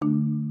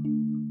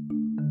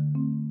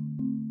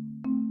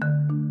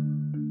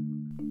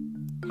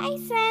Hi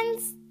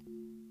friends,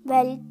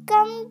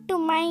 welcome to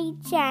my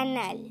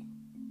channel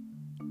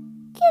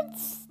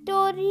Kids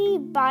Story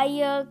by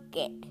a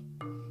Kid.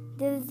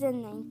 This is the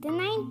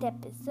 99th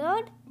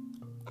episode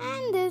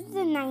and this is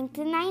the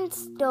 99th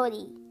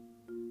story.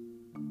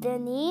 The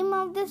name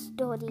of the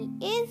story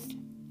is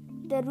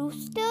The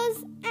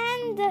Roosters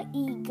and the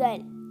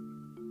Eagle.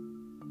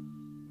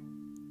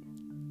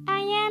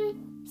 I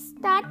am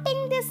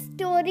starting the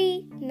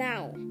story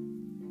now.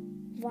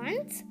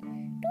 Once,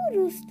 two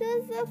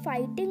roosters were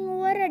fighting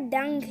over a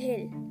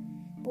dunghill.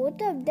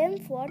 Both of them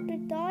fought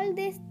with all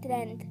their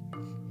strength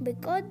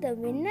because the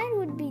winner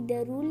would be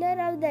the ruler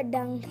of the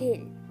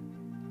dunghill.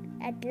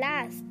 At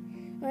last,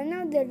 one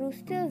of the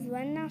roosters,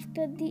 one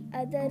after the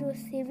other, was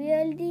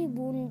severely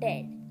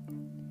wounded.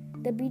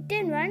 The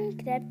beaten one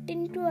crept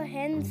into a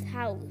hen's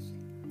house.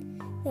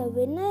 The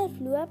winner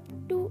flew up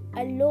to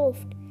a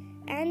loft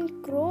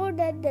and crowed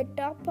at the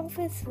top of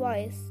his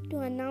voice to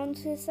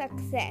announce his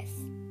success.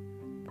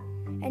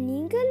 An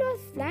eagle was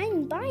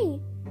flying by,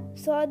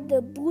 saw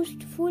the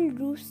boastful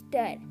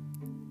rooster.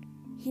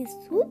 He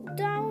swooped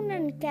down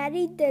and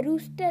carried the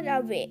rooster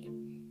away.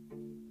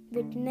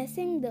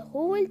 Witnessing the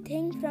whole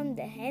thing from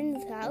the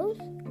hen's house,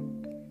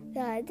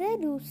 the other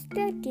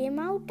rooster came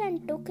out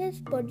and took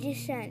his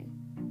position.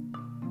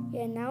 He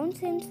announced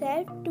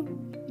himself to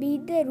be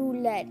the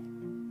ruler.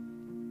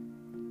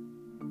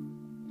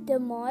 The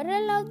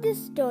moral of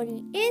this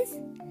story is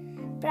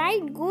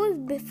pride goes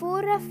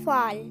before a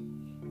fall.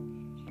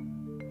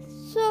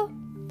 So,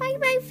 bye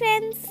bye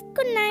friends.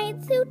 Good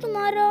night. See you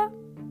tomorrow.